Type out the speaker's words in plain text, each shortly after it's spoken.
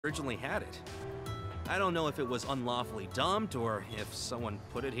originally had it. I don't know if it was unlawfully dumped or if someone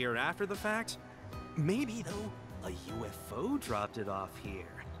put it here after the fact. Maybe, though, a UFO dropped it off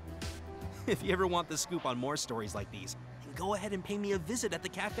here. If you ever want the scoop on more stories like these, then go ahead and pay me a visit at the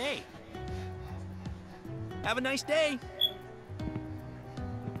cafe. Have a nice day!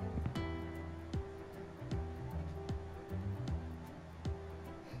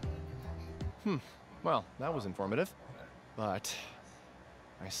 Well, that was informative. But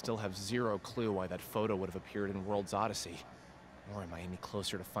I still have zero clue why that photo would have appeared in World's Odyssey. Nor am I any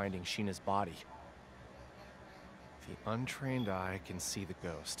closer to finding Sheena's body. The untrained eye can see the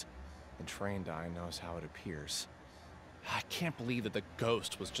ghost. The trained eye knows how it appears. I can't believe that the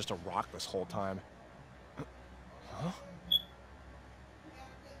ghost was just a rock this whole time. Huh?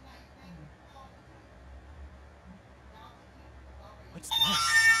 What's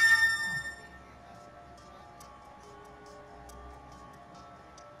this?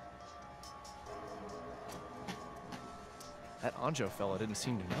 That Anjo fella didn't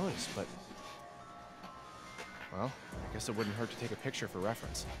seem to notice, but... well, I guess it wouldn't hurt to take a picture for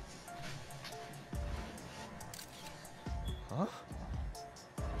reference. Huh?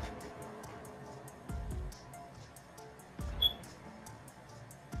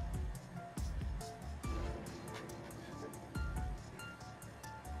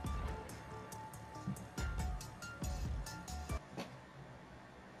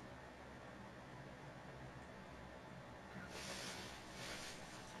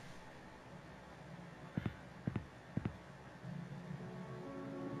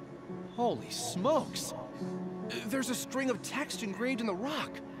 Holy smokes! There's a string of text engraved in the rock.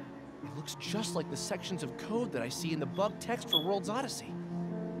 It looks just like the sections of code that I see in the bug text for World's Odyssey.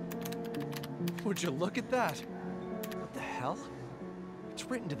 Would you look at that? What the hell? It's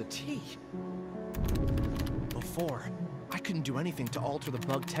written to the T. Before, I couldn't do anything to alter the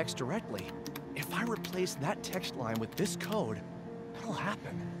bug text directly. If I replace that text line with this code, what'll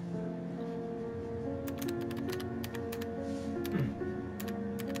happen?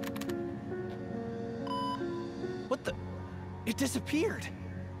 What the? It disappeared!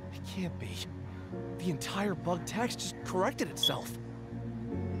 It can't be. The entire bug text just corrected itself.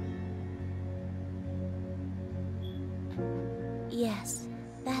 Yes,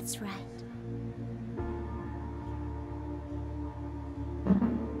 that's right.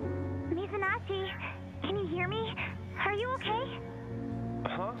 Mizunaki, can you hear me? Are you okay?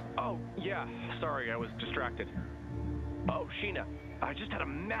 Huh? Oh, yeah. Sorry, I was distracted. Oh, Sheena, I just had a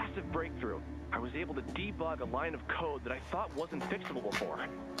massive breakthrough. I was able to debug a line of code that I thought wasn't fixable before.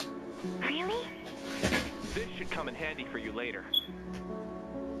 Really? This should come in handy for you later.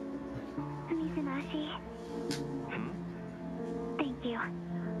 Mizunaki, thank you.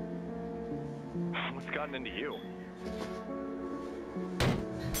 What's gotten into you?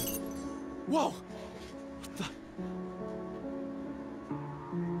 Whoa! What the?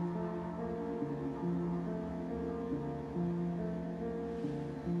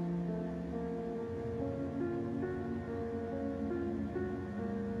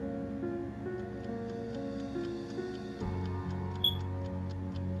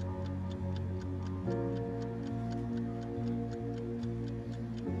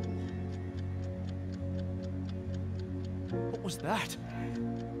 What was that?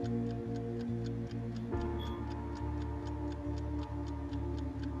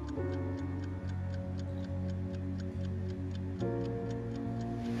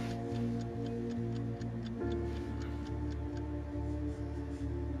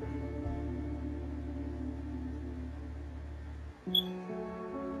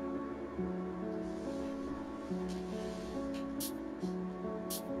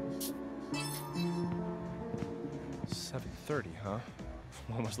 .30, huh?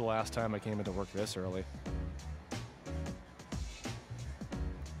 When was the last time I came into work this early?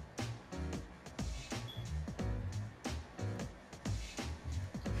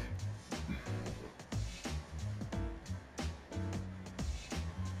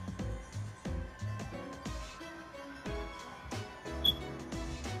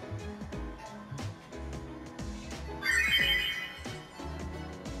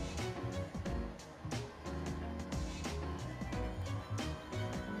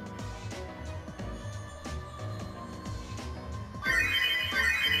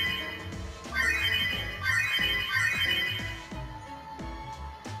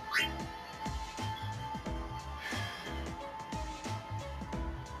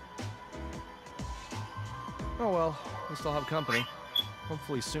 Oh well, we still have company.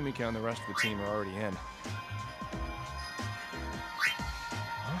 Hopefully Sumika and the rest of the team are already in.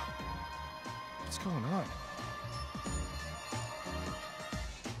 Huh? What's going on?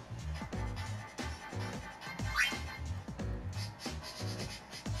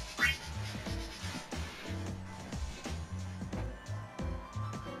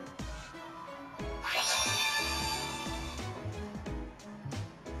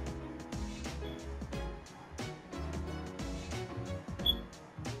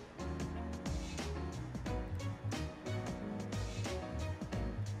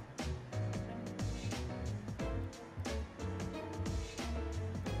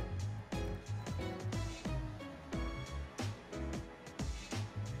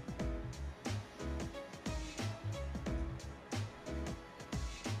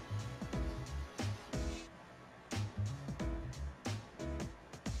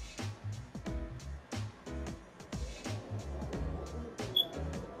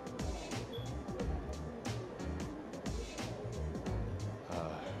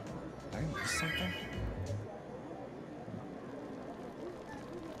 something?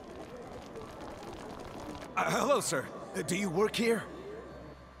 Hello, sir. Do you work here?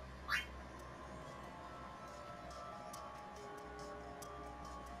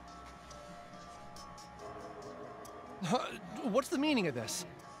 What's the meaning of this?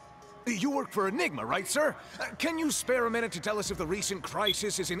 You work for Enigma, right, sir? Can you spare a minute to tell us if the recent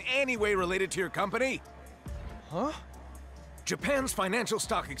crisis is in any way related to your company? Huh? Japan's financial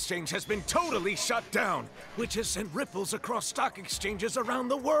stock exchange has been totally shut down, which has sent ripples across stock exchanges around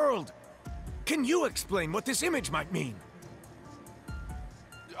the world. Can you explain what this image might mean?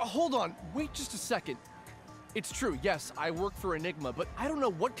 Hold on, wait just a second. It's true, yes, I work for Enigma, but I don't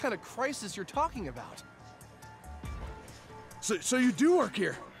know what kind of crisis you're talking about. So you do work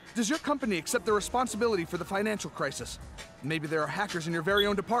here? Does your company accept the responsibility for the financial crisis? Maybe there are hackers in your very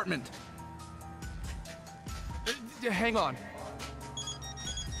own department. Hang on.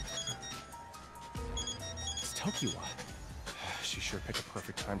 It's Tokiwa. She sure picked a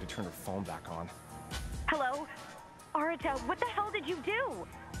perfect time to turn her phone back on. Hello? Arita, what the hell did you do?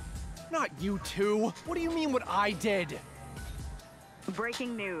 Not you two. What do you mean what I did?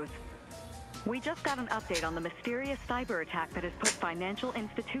 Breaking news. We just got an update on the mysterious cyber attack that has put financial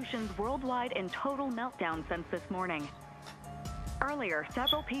institutions worldwide in total meltdown since this morning. Earlier,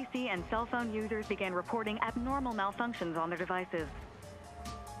 several PC and cell phone users began reporting abnormal malfunctions on their devices.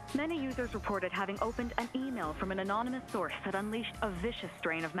 Many users reported having opened an email from an anonymous source that unleashed a vicious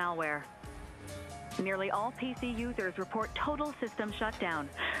strain of malware. Nearly all PC users report total system shutdown,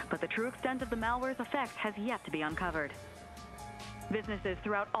 but the true extent of the malware's effects has yet to be uncovered. Businesses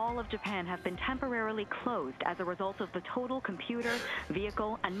throughout all of Japan have been temporarily closed as a result of the total computer,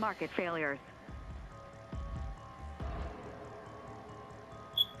 vehicle, and market failures.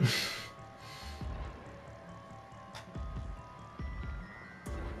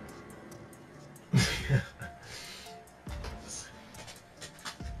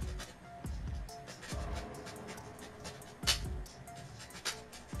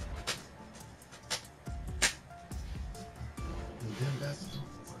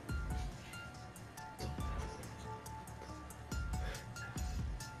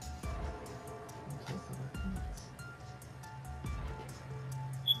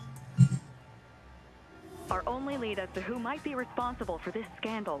 Our only lead as to who might be responsible for this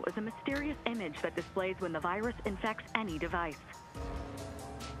scandal is a mysterious image that displays when the virus infects any device.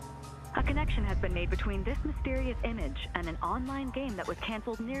 A connection has been made between this mysterious image and an online game that was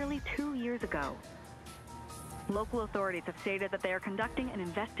canceled nearly 2 years ago. Local authorities have stated that they are conducting an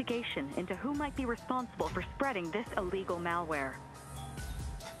investigation into who might be responsible for spreading this illegal malware.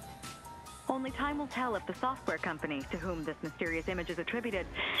 Only time will tell if the software company to whom this mysterious image is attributed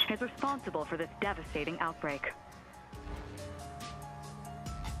is responsible for this devastating outbreak.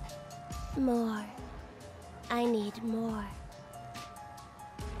 More. I need more.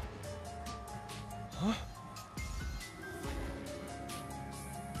 Huh?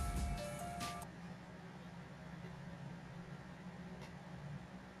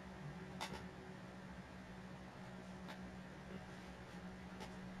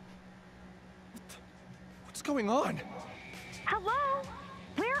 What's going on? Hello?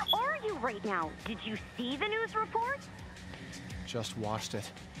 Where are you right now? Did you see the news report? Just watched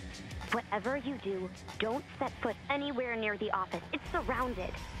it. Whatever you do, don't set foot anywhere near the office. It's surrounded.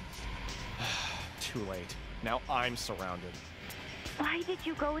 Too late. Now I'm surrounded. Why did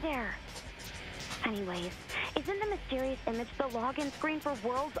you go there? Anyways, isn't the mysterious image the login screen for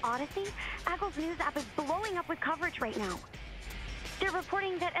World's Odyssey? Aggle's news app is blowing up with coverage right now. They're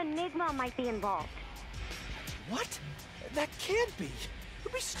reporting that Enigma might be involved. What? That can't be.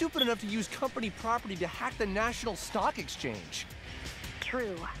 Who'd be stupid enough to use company property to hack the National Stock Exchange?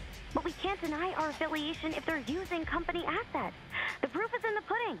 True. But we can't deny our affiliation if they're using company assets. The proof is in the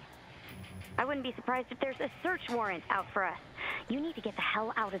pudding. I wouldn't be surprised if there's a search warrant out for us. You need to get the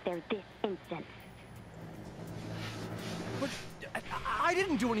hell out of there this instant. But I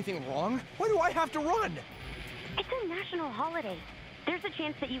didn't do anything wrong. Why do I have to run? It's a national holiday. There's a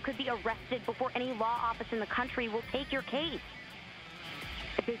chance that you could be arrested before any law office in the country will take your case.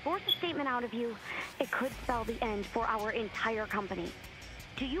 If they force a statement out of you, it could spell the end for our entire company.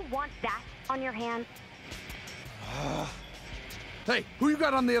 Do you want that on your hands? Hey, who you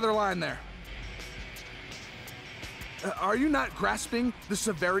got on the other line there? Are you not grasping the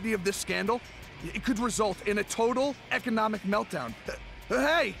severity of this scandal? It could result in a total economic meltdown.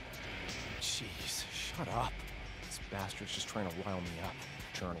 Hey! Jeez, shut up. This bastard's just trying to rile me up.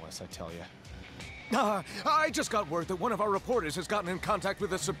 Journalist, I tell you. I just got word that one of our reporters has gotten in contact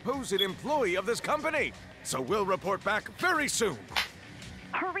with a supposed employee of this company. So we'll report back very soon.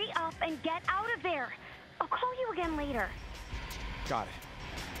 Hurry up and get out of there. I'll call you again later. Got it.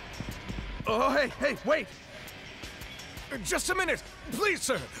 Oh, hey, wait! Just a minute! Please,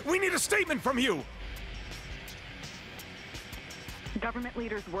 sir! We need a statement from you! Government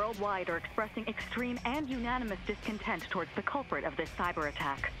leaders worldwide are expressing extreme and unanimous discontent towards the culprit of this cyber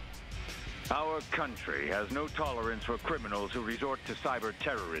attack. Our country has no tolerance for criminals who resort to cyber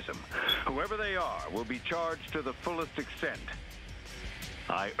terrorism. Whoever they are will be charged to the fullest extent.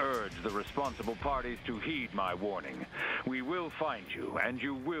 I urge the responsible parties to heed my warning. We will find you, and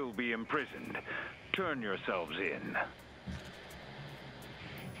you will be imprisoned. Turn yourselves in.